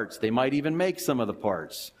the parts. They might even make some of the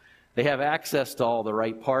parts. They have access to all the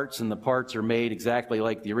right parts, and the parts are made exactly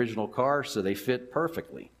like the original car, so they fit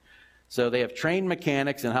perfectly. So they have trained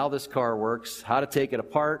mechanics in how this car works, how to take it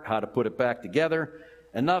apart, how to put it back together,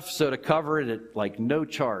 enough so to cover it at like no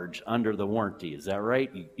charge under the warranty. Is that right?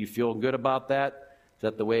 You feel good about that? Is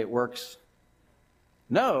that the way it works?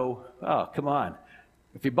 No? Oh, come on.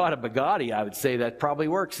 If you bought a Bugatti, I would say that probably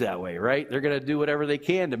works that way, right? They're going to do whatever they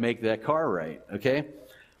can to make that car right, okay?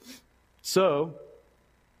 So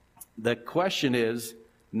the question is,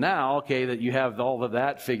 now, okay, that you have all of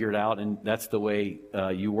that figured out, and that's the way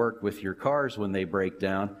you work with your cars when they break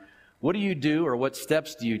down, what do you do, or what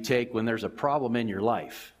steps do you take when there's a problem in your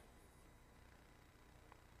life?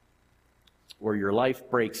 Or your life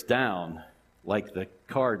breaks down like the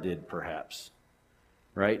car did, perhaps,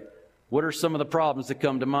 right? What are some of the problems that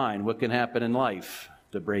come to mind? What can happen in life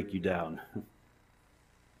to break you down?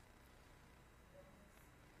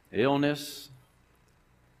 Illness.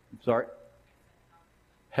 Sorry.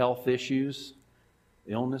 Health issues,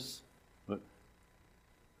 illness,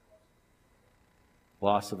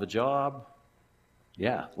 loss of a job.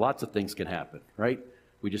 Yeah, lots of things can happen, right?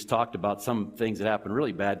 We just talked about some things that happened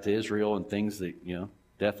really bad to Israel and things that,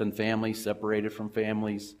 death in families, separated from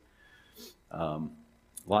families,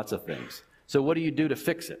 lots of things. So what do you do to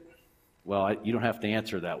fix it? Well, you don't have to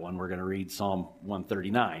answer that one. We're going to read Psalm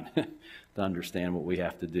 139 to understand what we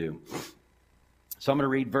have to do. So I'm going to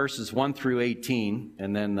read verses 1 through 18,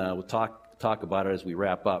 and then we'll talk about it as we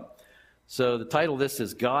wrap up. So the title of this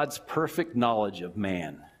is God's Perfect Knowledge of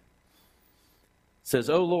Man. It says,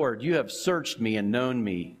 O Lord, you have searched me and known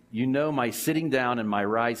me. You know my sitting down and my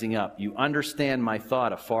rising up. You understand my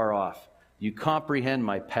thought afar off. You comprehend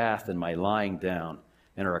my path and my lying down,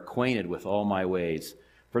 and are acquainted with all my ways.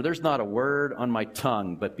 For there's not a word on my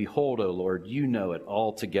tongue, but behold, O Lord, you know it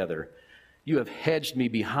altogether. You have hedged me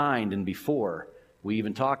behind and before. We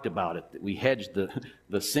even talked about it. We hedged,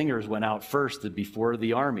 the singers went out first before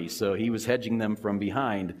the army, so he was hedging them from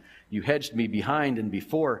behind. You hedged me behind and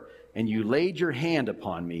before, and you laid your hand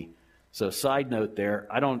upon me. So side note there,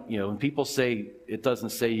 when people say, it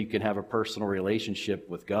doesn't say you can have a personal relationship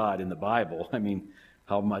with God in the Bible. I mean,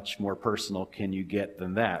 how much more personal can you get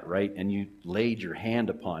than that, right? And you laid your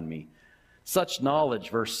hand upon me. Such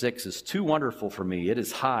knowledge, verse 6, is too wonderful for me. It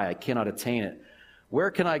is high, I cannot attain it. Where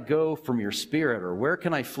can I go from your spirit, or where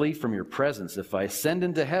can I flee from your presence? If I ascend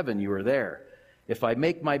into heaven, you are there. If I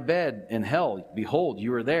make my bed in hell, behold,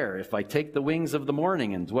 you are there. If I take the wings of the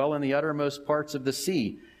morning and dwell in the uttermost parts of the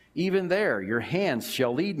sea, even there your hands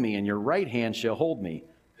shall lead me, and your right hand shall hold me.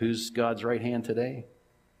 Who's God's right hand today?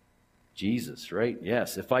 Jesus, right?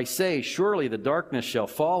 Yes. If I say, surely the darkness shall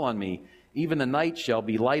fall on me, even the night shall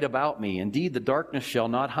be light about me. Indeed, the darkness shall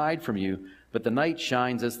not hide from you, but the night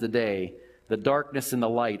shines as the day. The darkness and the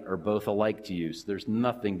light are both alike to you. So there's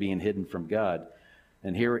nothing being hidden from God.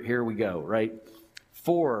 And here we go, right?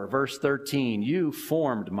 4, verse 13, you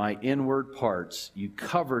formed my inward parts. You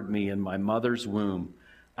covered me in my mother's womb.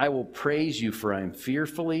 I will praise you, for I am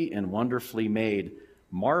fearfully and wonderfully made.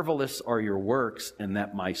 Marvelous are your works, and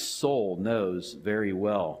that my soul knows very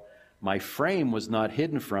well. My frame was not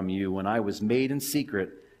hidden from you when I was made in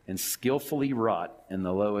secret and skillfully wrought in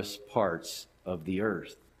the lowest parts of the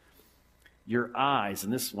earth. Your eyes,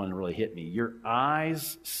 and this one really hit me, your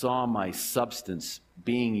eyes saw my substance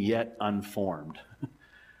being yet unformed.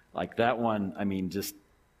 Like that one,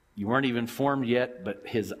 you weren't even formed yet, but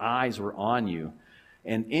his eyes were on you.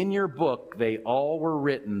 And in your book, they all were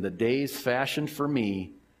written, the days fashioned for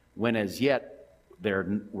me, when as yet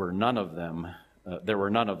there were none of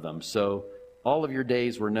them. So all of your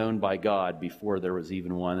days were known by God before there was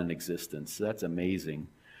even one in existence. That's amazing.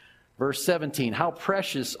 Verse 17, how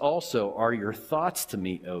precious also are your thoughts to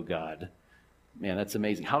me, O God. Man, that's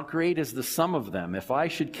amazing. How great is the sum of them? If I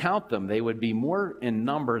should count them, they would be more in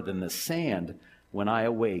number than the sand. When I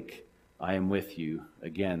awake, I am with you.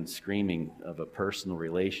 Again, screaming of a personal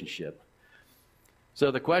relationship. So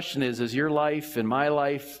the question is your life and my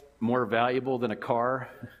life more valuable than a car?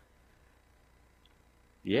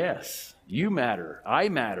 Yes, you matter, I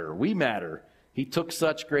matter, we matter. He took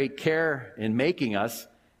such great care in making us.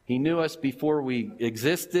 He knew us before we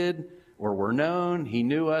existed or were known. He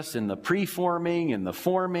knew us in the preforming and the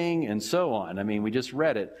forming and so on. I mean, we just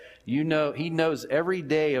read it. You know, he knows every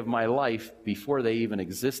day of my life before they even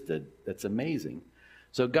existed. That's amazing.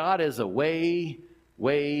 So God is a way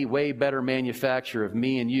better manufacturer of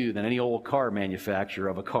me and you than any old car manufacturer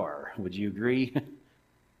of a car. Would you agree?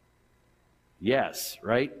 Yes,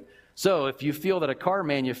 right? So if you feel that a car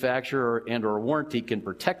manufacturer and or warranty can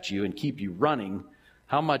protect you and keep you running,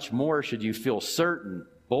 how much more should you feel certain,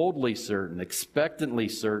 boldly certain, expectantly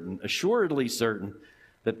certain, assuredly certain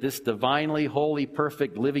that this divinely holy,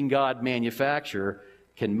 perfect, living God manufacturer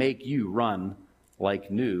can make you run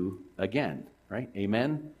like new again, right?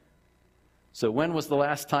 Amen? So when was the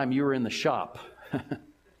last time you were in the shop?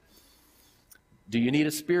 Do you need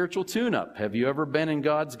a spiritual tune-up? Have you ever been in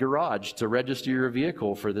God's garage to register your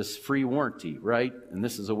vehicle for this free warranty, right? And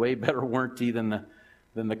this is a way better warranty than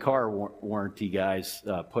the car warranty guys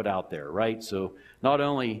put out there, right? So not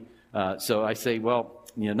only, so I say, well,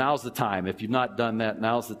 now's the time. If you've not done that,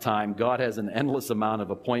 now's the time. God has an endless amount of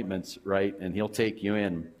appointments, right? And He'll take you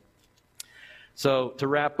in. So to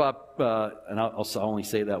wrap up, and I'll only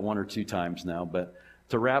say that one or two times now, but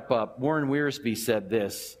to wrap up, Warren Wiersbe said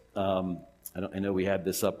this. I know we had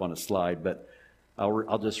this up on a slide, but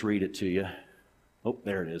I'll just read it to you. Oh,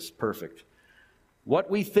 there it is. Perfect.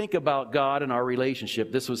 What we think about God and our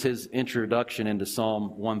relationship, this was his introduction into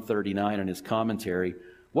Psalm 139 and his commentary.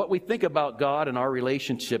 What we think about God and our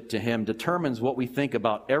relationship to Him determines what we think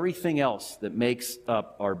about everything else that makes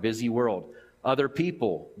up our busy world. Other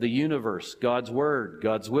people, the universe, God's Word,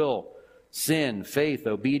 God's will, sin, faith,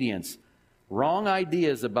 obedience. Wrong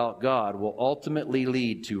ideas about God will ultimately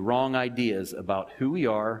lead to wrong ideas about who we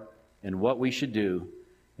are and what we should do.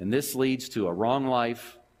 And this leads to a wrong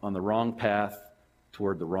life on the wrong path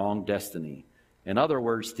toward the wrong destiny. In other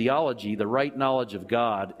words, theology, the right knowledge of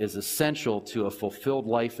God, is essential to a fulfilled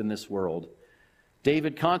life in this world.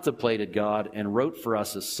 David contemplated God and wrote for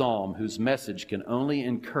us a psalm whose message can only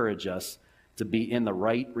encourage us to be in the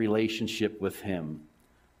right relationship with Him.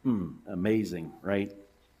 Amazing, right?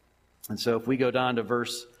 And so if we go down to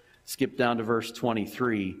skip down to verse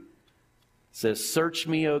 23, it says, "Search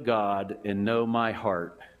me, O God, and know my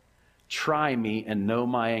heart. Try me and know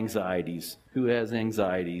my anxieties." Who has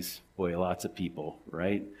anxieties? Boy, lots of people,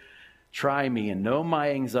 right? "Try me and know my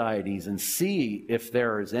anxieties and see if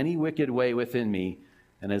there is any wicked way within me."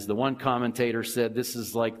 And as the one commentator said, this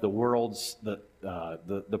is like the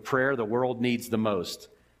prayer the world needs the most.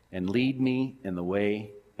 "And lead me in the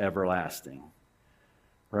way everlasting."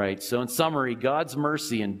 Right, so in summary, God's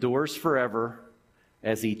mercy endures forever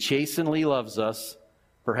as He chasteningly loves us,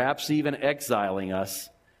 perhaps even exiling us.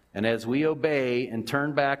 And as we obey and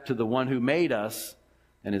turn back to the one who made us,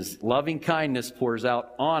 and His loving kindness pours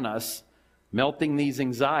out on us, melting these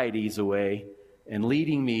anxieties away and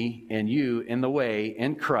leading me and you in the way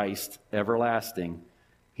in Christ everlasting,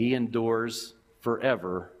 He endures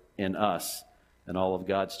forever in us. And all of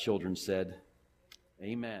God's children said,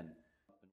 Amen.